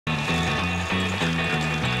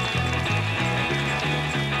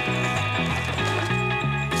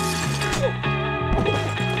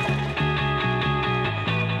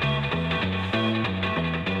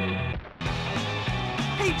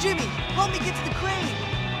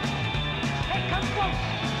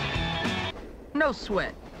No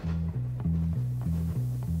sweat.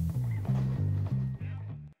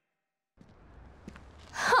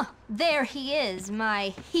 Huh, there he is,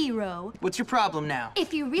 my hero. What's your problem now?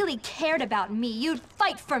 If you really cared about me, you'd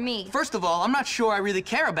fight for me. First of all, I'm not sure I really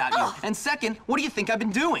care about you. And second, what do you think I've been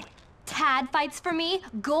doing? Tad fights for me,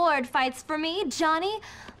 Gord fights for me, Johnny,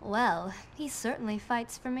 well, he certainly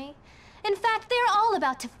fights for me. In fact, they're all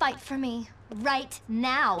about to fight for me. Right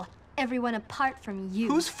now. Everyone apart from you.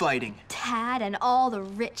 Who's fighting? Tad and all the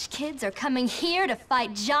rich kids are coming here to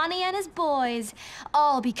fight Johnny and his boys.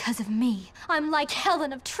 All because of me. I'm like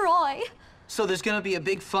Helen of Troy. So there's gonna be a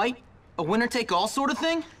big fight? A winner-take-all sort of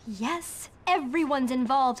thing? Yes, everyone's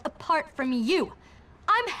involved apart from you.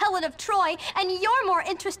 I'm Helen of Troy, and you're more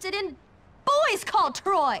interested in boys called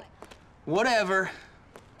Troy. Whatever.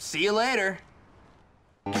 See you later.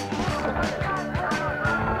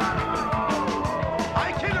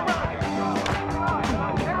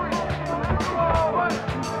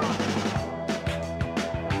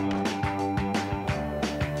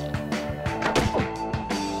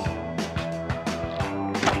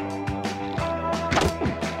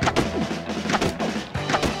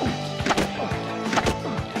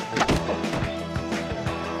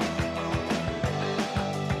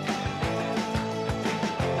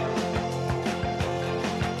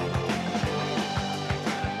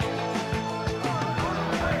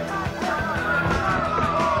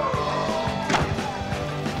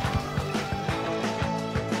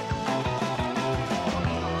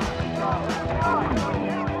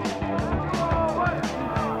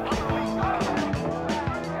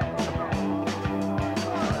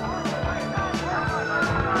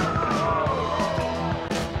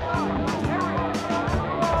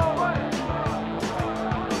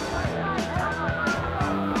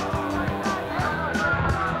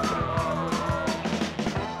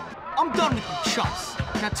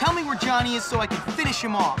 Now tell me where Johnny is so I can finish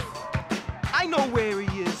him off. I know where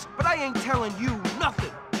he is, but I ain't telling you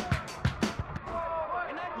nothing.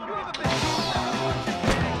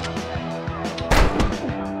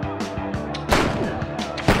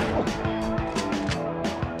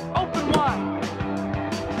 Open wide.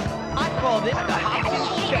 I call this the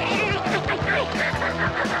Hopkins check.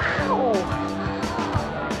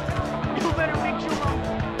 You better make sure I'm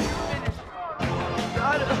finished.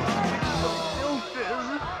 Gotta.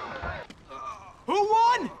 Who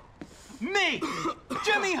won? Me!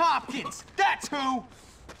 Jimmy Hopkins! That's who!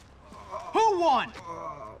 Who won?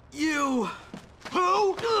 You.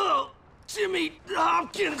 Who? Jimmy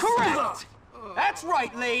Hopkins! Correct! That's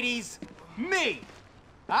right, ladies! Me!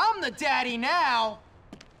 I'm the daddy now!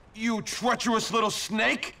 You treacherous little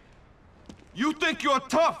snake! You think you're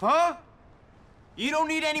tough, huh? You don't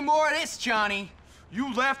need any more of this, Johnny.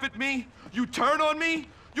 You laugh at me? You turn on me?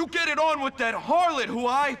 You get it on with that harlot who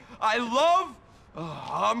I love?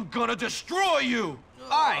 I'm gonna destroy you!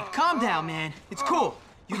 All right, calm down, man. It's cool.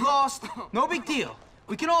 You lost. No big deal.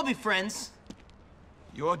 We can all be friends.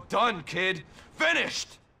 You're done, kid.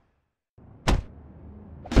 Finished!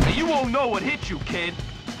 And you won't know what hit you, kid.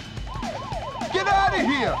 Get out of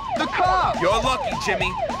here! The cops! You're lucky,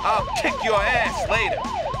 Jimmy. I'll kick your ass later.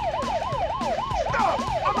 Stop!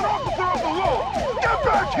 I'm an officer of the law! Get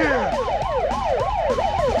back here!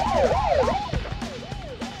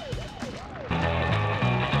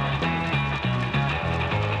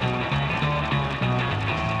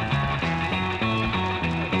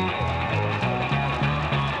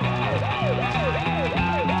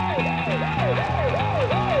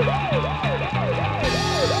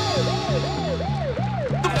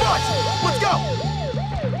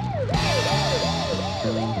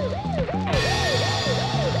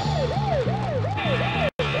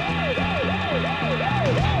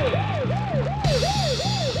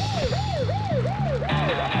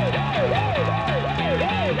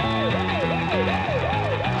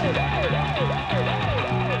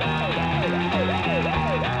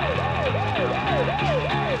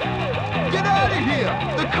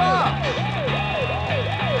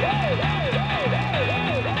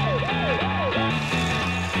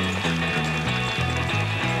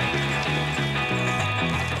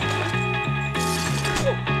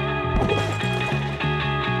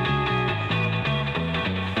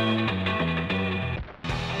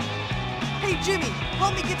 Jimmy,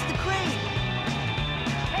 help me get to the crane.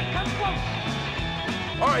 Hey, come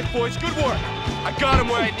close. All right, boys, good work. I got him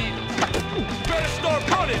where I need him. Better start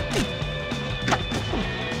running.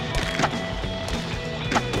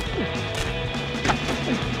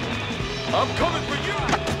 I'm coming for you.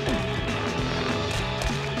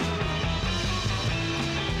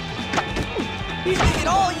 He's getting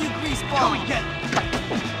all you grease balls. Go again.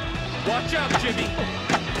 Watch out, Jimmy.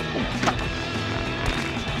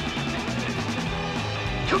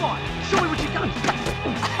 Come on, show me what you got.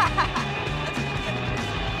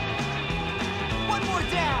 One more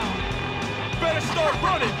down. Better start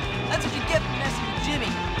running. That's what you get for messing with Jimmy.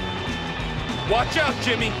 Watch out,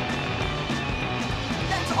 Jimmy.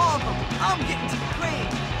 That's all of them. I'm getting to the crane.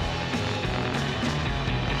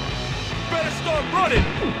 Better start running.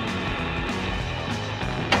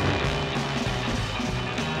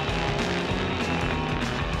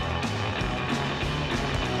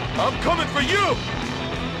 I'm coming for you!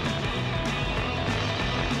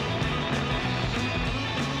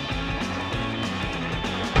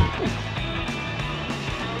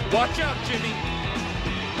 Watch out, Jimmy!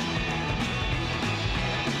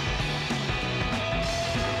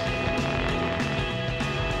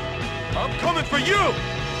 I'm coming for you!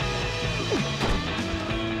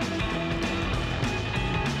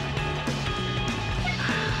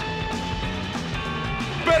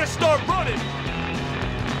 Better start running!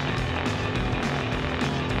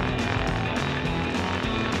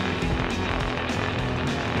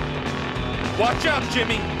 Watch out,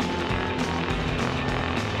 Jimmy!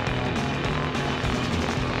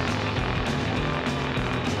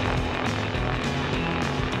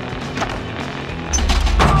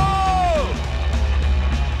 Oh!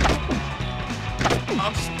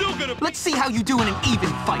 I'm still gonna... Let's see how you do in an even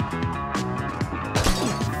fight.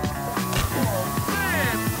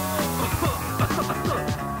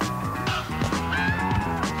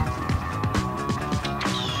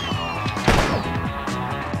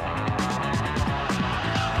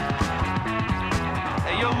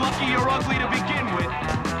 You're lucky you're ugly to begin with.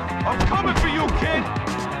 I'm coming for you, kid!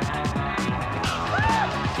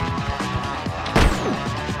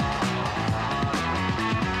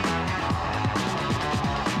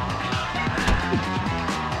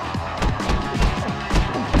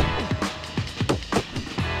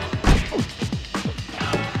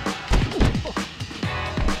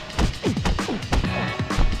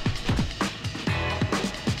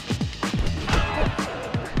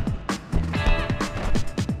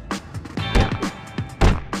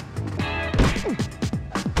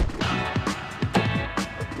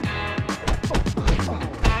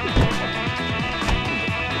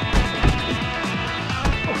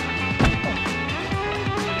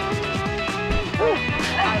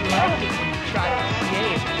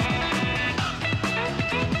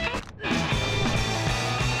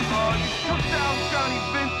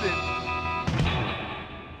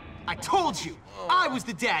 I told you, I was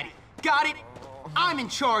the daddy. Got it? I'm in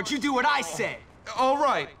charge. You do what I say. All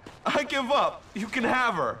right, I give up. You can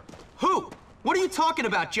have her. Who? What are you talking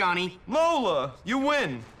about, Johnny? Lola, you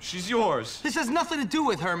win. She's yours. This has nothing to do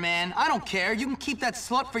with her, man. I don't care. You can keep that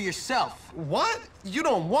slut for yourself. What? You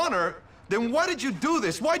don't want her? Then why did you do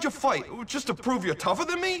this? Why'd you fight? Just to prove you're tougher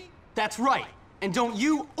than me? That's right. And don't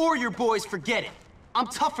you or your boys forget it. I'm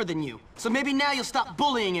tougher than you, so maybe now you'll stop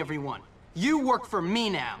bullying everyone. You work for me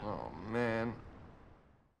now. Oh, man.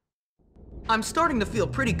 I'm starting to feel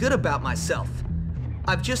pretty good about myself.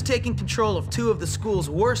 I've just taken control of 2 of the school's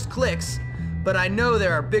worst cliques, but I know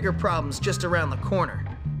there are bigger problems just around the corner.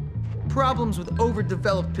 Problems with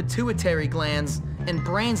overdeveloped pituitary glands and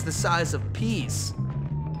brains the size of peas.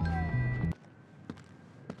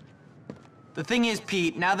 The thing is,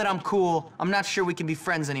 Pete, now that I'm cool, I'm not sure we can be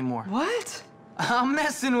friends anymore. What? I'm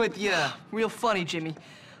messing with you. Real funny, Jimmy.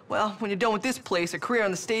 Well, when you're done with this place, a career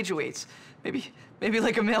on the stage awaits. Maybe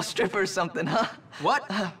like a male stripper or something, huh? What?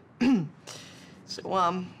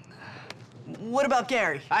 So, what about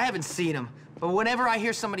Gary? I haven't seen him, but whenever I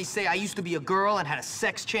hear somebody say I used to be a girl and had a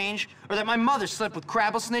sex change, or that my mother slept with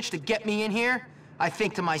Crabblesnitch to get me in here, I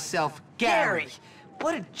think to myself, Gary.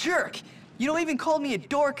 What a jerk. You don't even call me a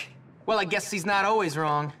dork. Well, I guess he's not always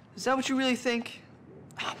wrong. Is that what you really think?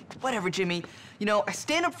 Whatever, Jimmy. You know, I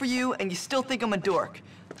stand up for you, and you still think I'm a dork.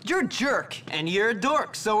 You're a jerk. And you're a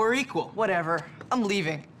dork, so we're equal. Whatever. I'm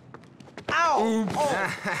leaving. Ow!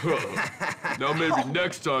 Now maybe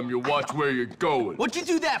next time you'll watch where you're going. What'd you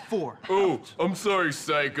do that for? Oh, I'm sorry,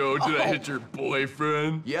 Psycho. Did I hit your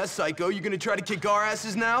boyfriend? Yeah, Psycho, you gonna try to kick our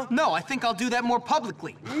asses now? No, I think I'll do that more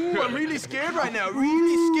publicly. Ooh, I'm really scared right now,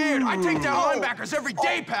 really scared. I take down linebackers every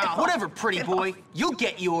day, pal. Whatever, pretty boy. You'll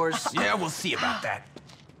get yours. Yeah, we'll see about that.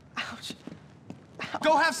 Ouch.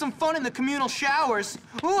 Go have some fun in the communal showers.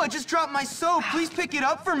 Ooh, I just dropped my soap. Please pick it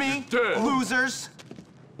up for me. Dad. Losers.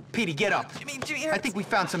 Petey, get up. Jimmy, I think we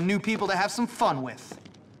found some new people to have some fun with.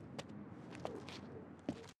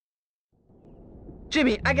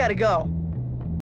 Jimmy, I gotta go.